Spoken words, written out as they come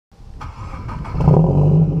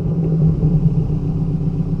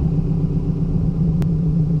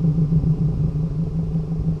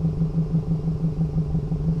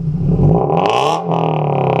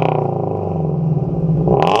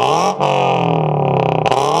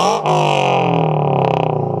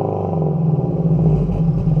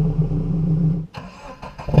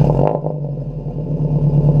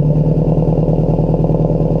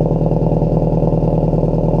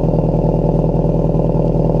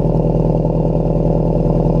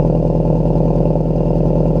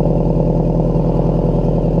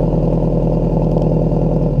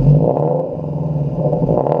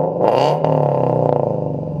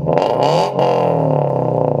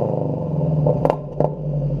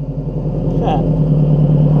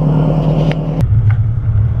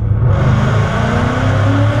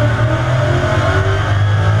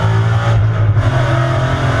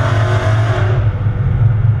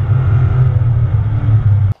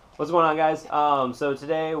What's going on, guys? So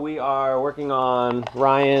today we are working on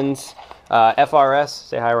Ryan's FRS.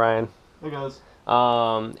 Say hi, Ryan. Hey, guys.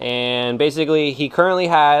 And basically he currently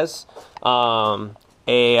has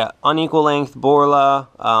a unequal length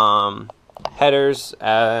Borla headers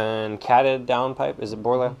and catted downpipe. Is it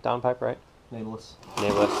Borla downpipe, right? Nameless.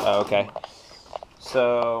 Nameless. Oh, okay.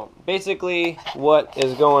 So basically what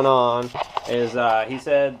is going on is he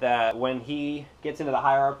said that when he gets into the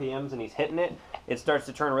higher RPMs and he's hitting it, it starts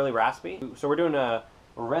to turn really raspy. So we're doing a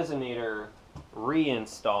Resonator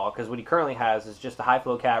reinstall because what he currently has is just a high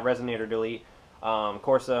flow cat, Resonator delete,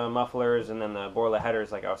 Corsa mufflers, and then the Borla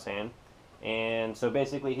headers like I was saying. And so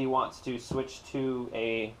basically he wants to switch to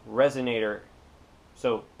a Resonator,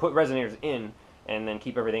 so put Resonators in and then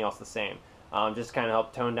keep everything else the same. Just kind of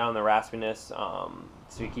help tone down the raspiness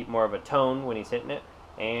so you keep more of a tone when he's hitting it.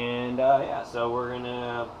 And yeah, so we're going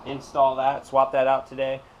to install that, swap that out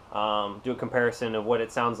today, do a comparison of what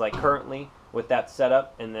it sounds like currently with that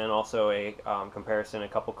setup, and then also a comparison, a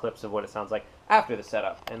couple clips of what it sounds like after the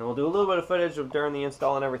setup. And we'll do a little bit of footage of during the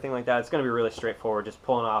install and everything like that. It's going to be really straightforward, just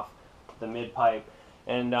pulling off the mid pipe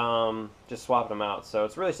and just swapping them out. So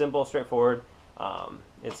it's really simple, straightforward.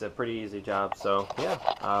 It's a pretty easy job. So yeah,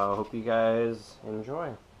 I hope you guys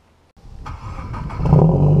enjoy.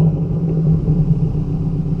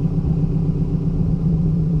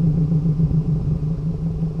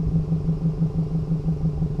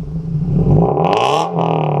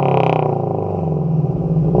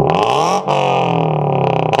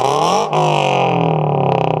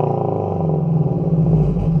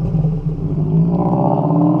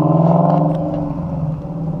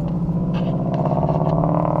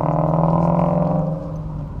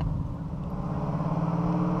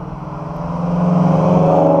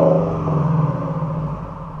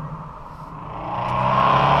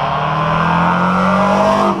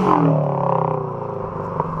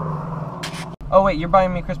 Oh wait, you're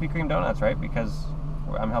buying me Krispy Kreme donuts, right? Because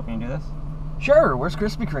I'm helping you do this? Sure, where's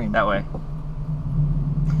Krispy Kreme? That way.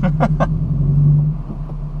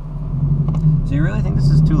 So you really think this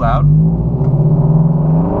is too loud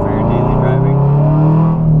for your daily driving?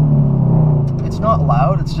 It's not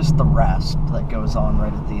loud, it's just the rasp that goes on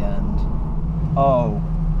right at the end. Oh,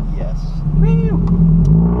 yes.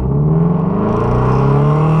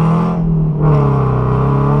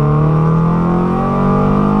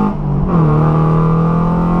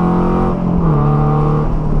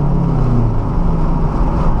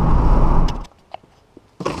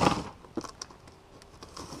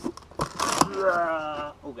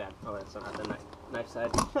 Oh god, oh that's not the knife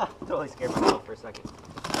side. Totally scared myself for a second.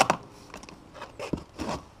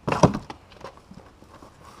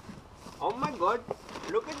 Oh my god,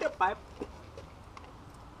 look at the pipe.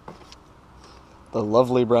 The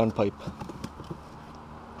lovely brown pipe.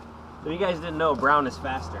 So you guys didn't know brown is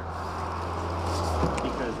faster.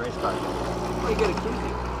 Because race cars. Well, you get a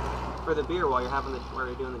koozie for the beer while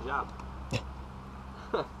you're doing the job.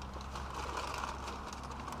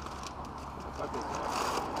 Fuck this guy.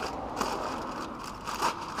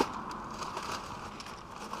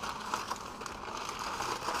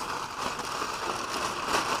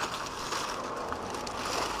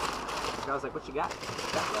 I was like, what you got?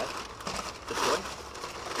 Got that? This boy?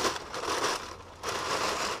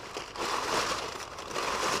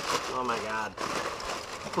 Oh my god.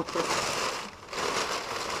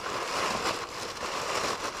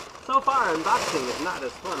 So far, unboxing is not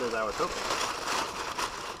as fun as I was hoping.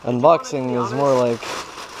 Unboxing is more like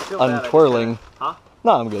untwirling. Huh?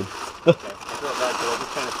 No, I'm good. Okay, I feel bad because I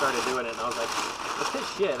just kind of started doing it and I was like, what's this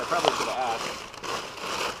shit? I probably should have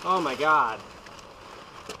asked. Oh my god.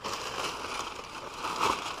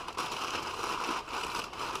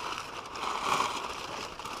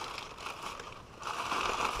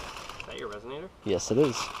 Is that your Resonator? Yes, it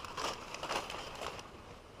is.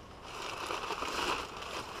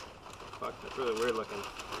 Fuck, that's really weird looking.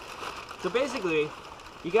 So basically,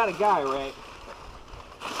 you got a guy, right?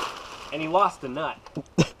 And he lost a nut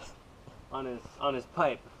on his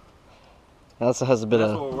pipe. It also has a bit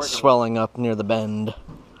of swelling up near the bend.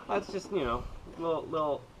 That's just, you know,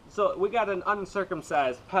 little. So we got an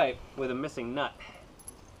uncircumcised pipe with a missing nut.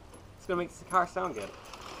 It's gonna make the car sound good.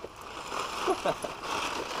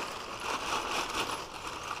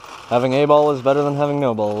 Having a ball is better than having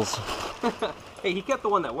no balls. Hey, he kept the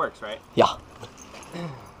one that works, right? Yeah.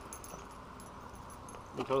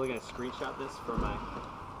 I'm totally gonna screenshot this for my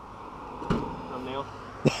thumbnail.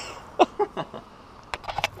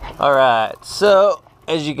 Alright, so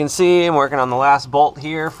as you can see, I'm working on the last bolt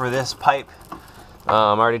here for this pipe.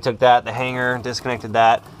 Already took that, the hanger, disconnected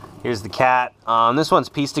that. Here's the cat. This one's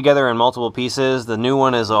pieced together in multiple pieces. The new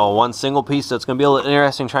one is one single piece, so it's going to be a little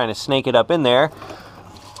interesting trying to snake it up in there.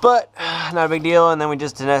 But not a big deal. And then we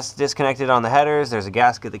just disconnected on the headers. There's a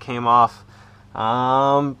gasket that came off.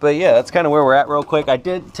 But yeah, that's kind of where we're at real quick.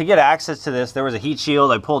 To get access to this, there was a heat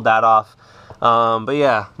shield. I pulled that off. But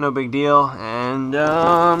yeah, no big deal. And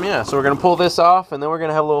yeah, so we're going to pull this off, and then we're going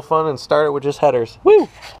to have a little fun and start it with just headers. Woo! All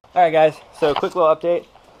right, guys. So quick little update.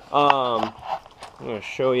 I'm going to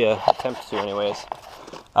show you, attempt to anyways.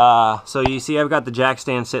 So you see I've got the jack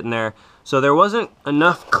stand sitting there. So there wasn't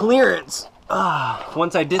enough clearance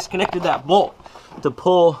once I disconnected that bolt to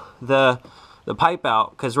pull the pipe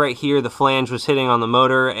out, because right here the flange was hitting on the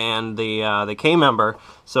motor and the K-member.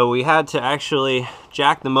 So we had to actually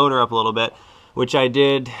jack the motor up a little bit, which I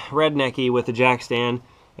did rednecky with the jack stand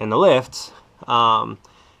and the lifts. And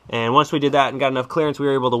once we did that and got enough clearance, we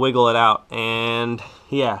were able to wiggle it out. And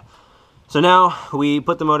yeah. So now we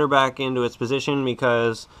put the motor back into its position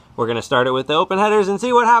because we're going to start it with the open headers and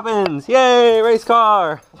see what happens. Yay, race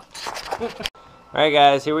car! Alright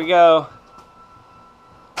guys, here we go.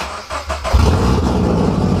 I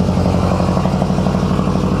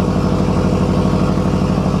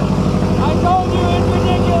told you it's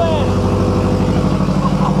ridiculous!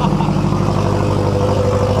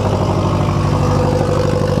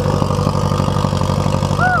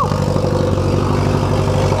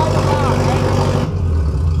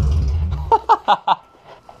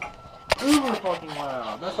 Uber fucking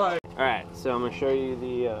loud. That's why. Alright, so I'm going to show you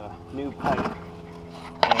the new pipe.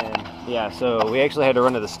 And yeah, so we actually had to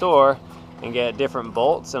run to the store and get different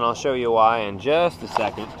bolts, and I'll show you why in just a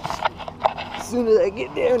second. As soon as I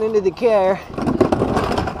get down into the car.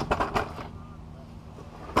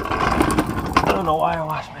 I don't know why I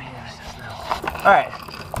washed my hands just now. Alright,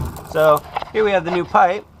 so here we have the new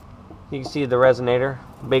pipe. You can see the resonator,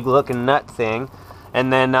 big looking nut thing.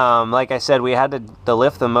 And then, like I said, we had to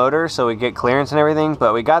lift the motor so we get clearance and everything,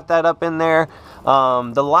 but we got that up in there.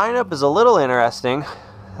 The lineup is a little interesting,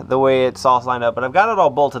 the way it's all lined up, but I've got it all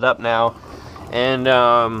bolted up now. And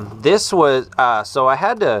this was, so I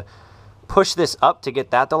had to push this up to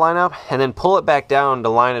get that to line up, and then pull it back down to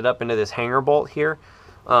line it up into this hanger bolt here.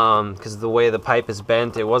 Because the way the pipe is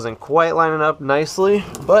bent, it wasn't quite lining up nicely,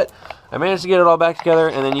 but I managed to get it all back together.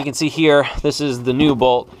 And then you can see here, this is the new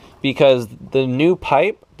bolt, because the new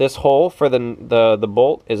pipe, this hole for the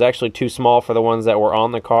bolt is actually too small for the ones that were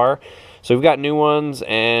on the car. So we've got new ones,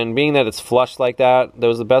 and being that it's flush like that,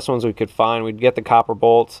 those are the best ones we could find. We'd get the copper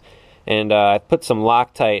bolts, and I put some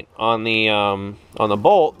Loctite on the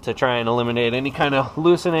bolt to try and eliminate any kind of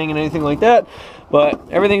loosening and anything like that. But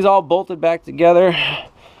everything's all bolted back together,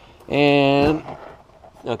 and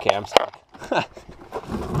okay, I'm stuck.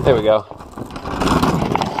 There we go.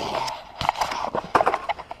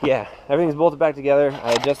 Yeah, everything's bolted back together.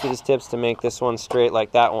 I adjusted his tips to make this one straight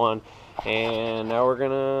like that one. And now we're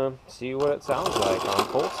gonna see what it sounds like on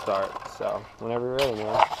full start. So, whenever you're ready,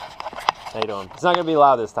 man. How you doing? It's not gonna be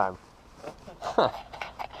loud this time.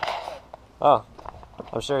 Oh,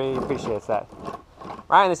 I'm sure he appreciates that.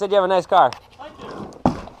 Ryan, they said you have a nice car. I do.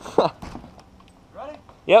 Ready?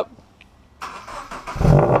 Yep.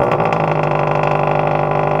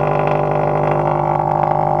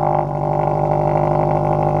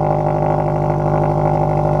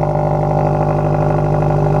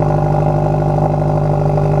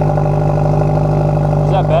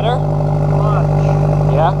 Better? Much.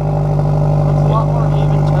 Yeah? It's a lot more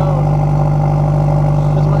even tone.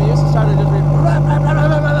 Because when I used to start, it just read and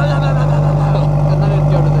then it'd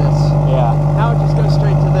go to this. Yeah. Now it just goes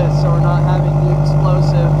straight to this, so we're not having the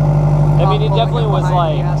explosive. I mean, it definitely was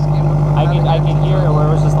like, I could hear it where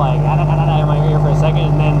it was just like, in my ear for a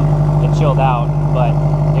second, and then it chilled out. But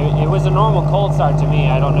it was a normal cold start to me.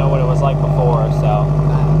 I don't know what it was like before, so.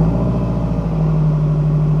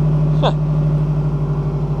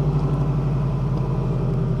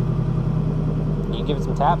 Give it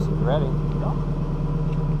some taps if you're ready.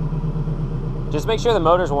 Just make sure the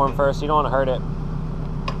motor's warm first. You don't want to hurt it.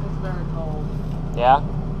 It's very cold. Yeah?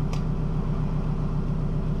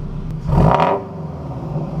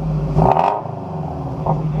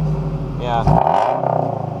 Yeah.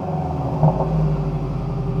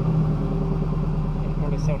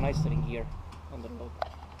 It's so nice sitting here on the road.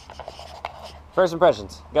 First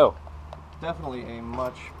impressions, go. Definitely a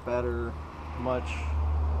much better, much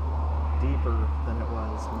deeper than it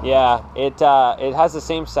was. Yeah, it has the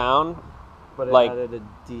same sound, but it like, added a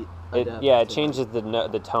depth. Yeah, it changes the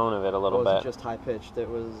tone of it a little bit. It wasn't bit. just high pitched; it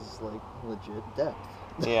was like legit depth.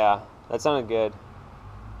 Yeah, that sounded good.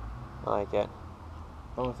 I like it.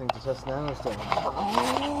 Only thing to test now is to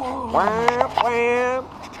Wham, wham.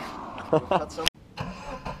 cut some.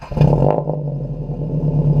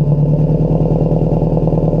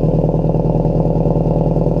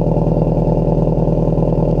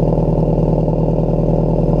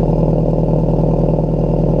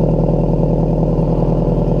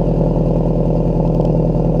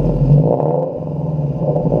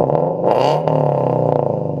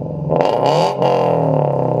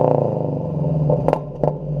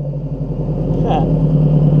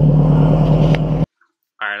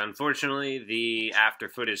 Unfortunately, the after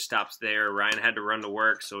footage stops there. Ryan had to run to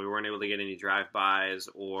work, so we weren't able to get any drive-bys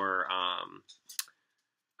or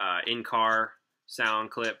in-car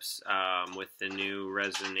sound clips with the new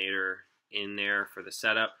Resonator in there for the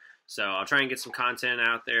setup. So I'll try and get some content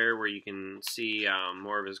out there where you can see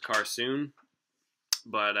more of his car soon.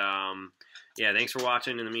 But yeah, thanks for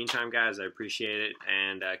watching in the meantime, guys. I appreciate it.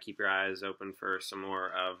 And keep your eyes open for some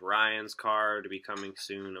more of Ryan's car to be coming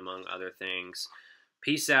soon, among other things.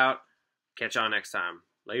 Peace out. Catch y'all next time.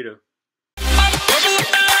 Later.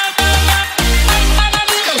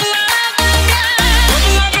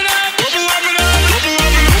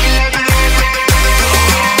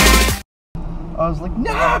 I was like,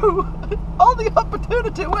 no! All the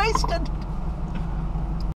opportunity wasted!